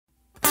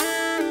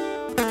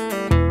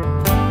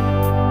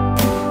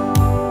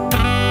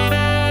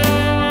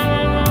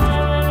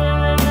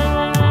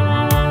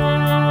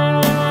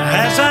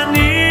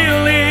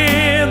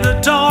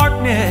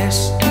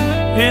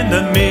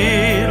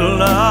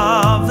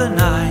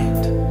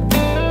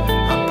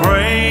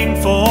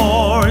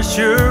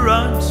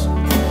assurance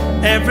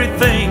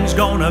everything's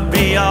gonna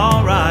be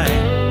alright.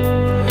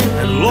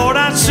 And Lord,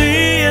 I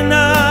see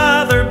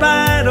another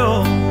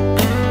battle,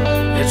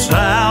 it's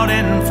out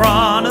in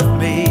front of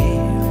me.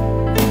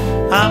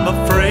 I'm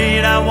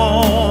afraid I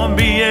won't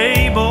be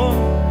able,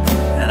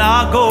 and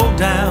I'll go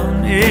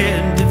down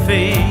in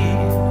defeat.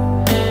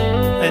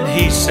 And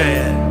he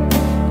said,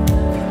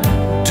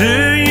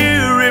 do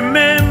you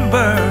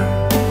remember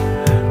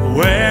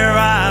where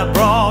I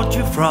brought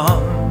you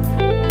from?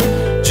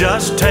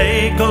 Just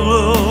take a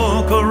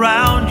look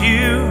around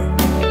you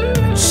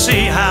and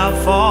see how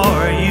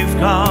far you've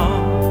come.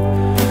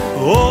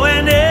 Oh,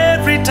 and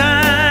every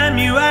time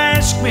you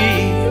ask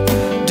me,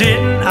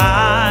 didn't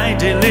I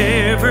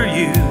deliver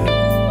you?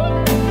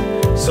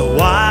 So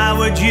why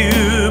would you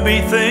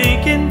be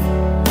thinking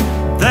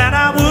that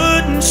I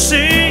wouldn't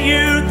see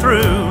you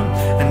through?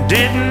 And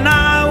didn't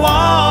I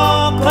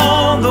walk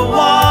on the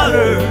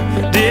water?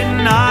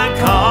 Didn't I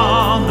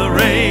calm the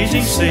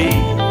raging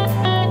sea?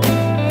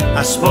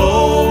 I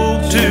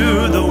spoke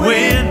to the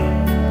wind,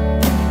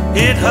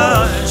 it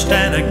hushed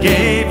and I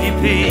gave you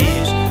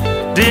peace.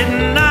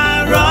 Didn't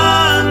I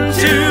run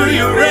to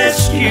your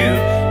rescue?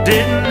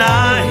 Didn't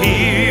I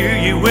hear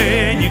you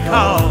when you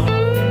called?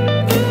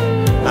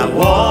 I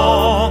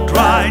walked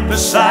right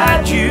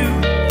beside you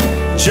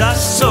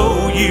just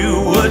so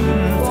you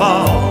wouldn't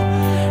fall.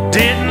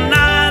 Didn't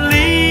I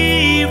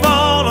leave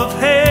all of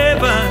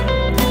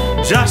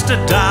heaven just to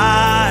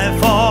die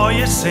for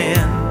your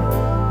sin?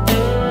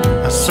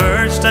 I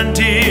searched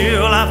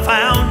until I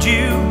found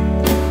you,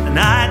 and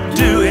I'd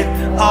do it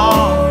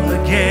all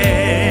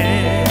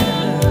again.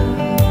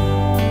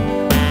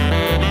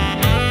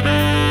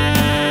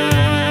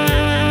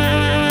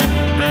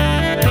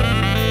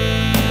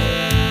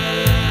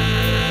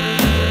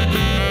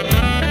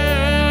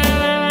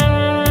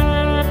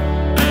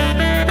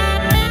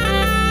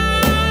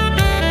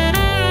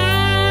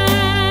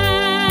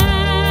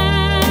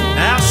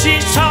 Now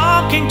she's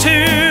talking to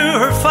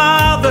her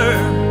father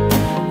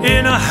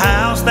in a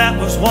house that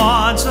was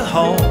once a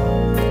home.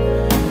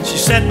 She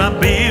said, my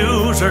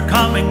bills are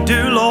coming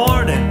due,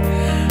 Lord,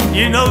 and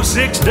you know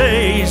 6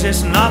 days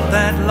is not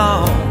that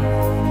long.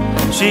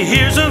 She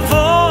hears a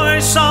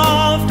voice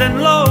soft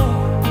and low.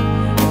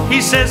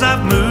 He says,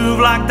 I've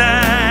moved like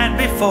that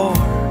before.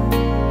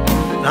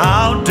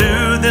 I'll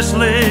do this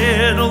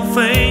little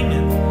thing,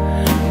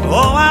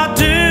 oh, I'll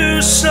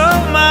do so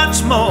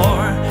much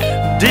more.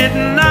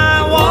 Didn't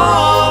I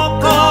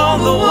walk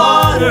on the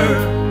water?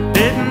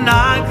 Didn't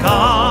I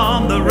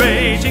calm the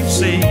raging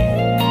sea?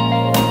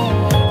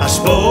 I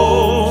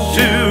spoke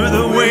to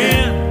the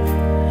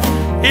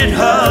wind, it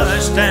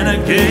hushed and I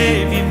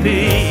gave you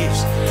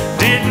peace.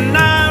 Didn't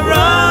I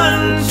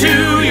run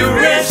to your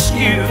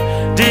rescue?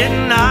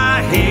 Didn't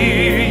I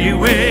hear you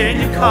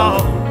when you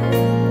called?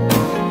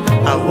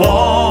 I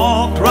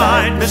walked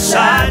right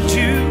beside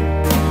you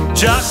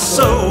just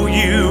so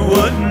you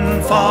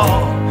wouldn't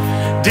fall.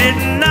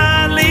 Didn't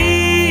I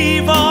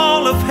leave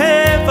all of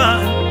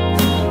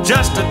heaven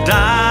just to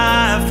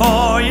die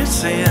for your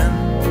sin?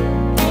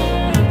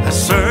 I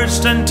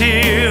searched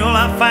until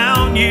I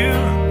found you,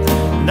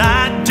 and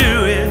I'd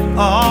do it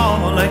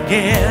all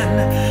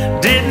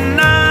again. Didn't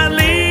I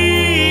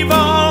leave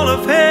all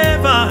of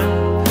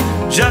heaven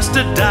just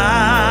to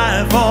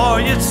die for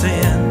your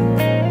sin?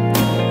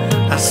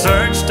 I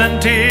searched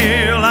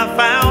until I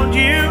found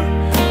you,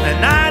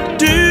 and I'd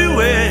do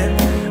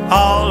it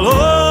all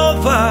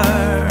over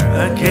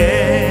again.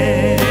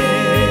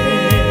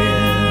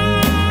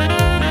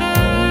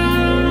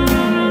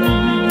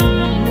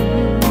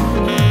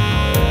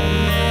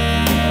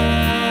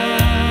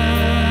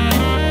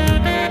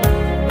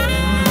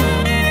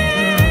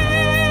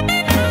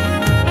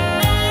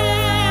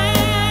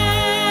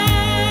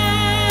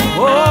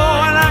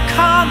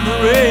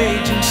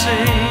 Raging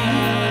sea,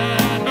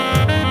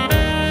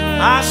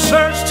 I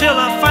searched till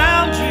I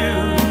found you,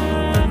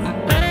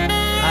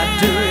 I'd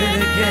do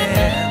it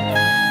again.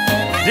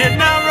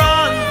 Didn't I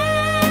run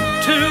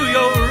to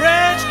your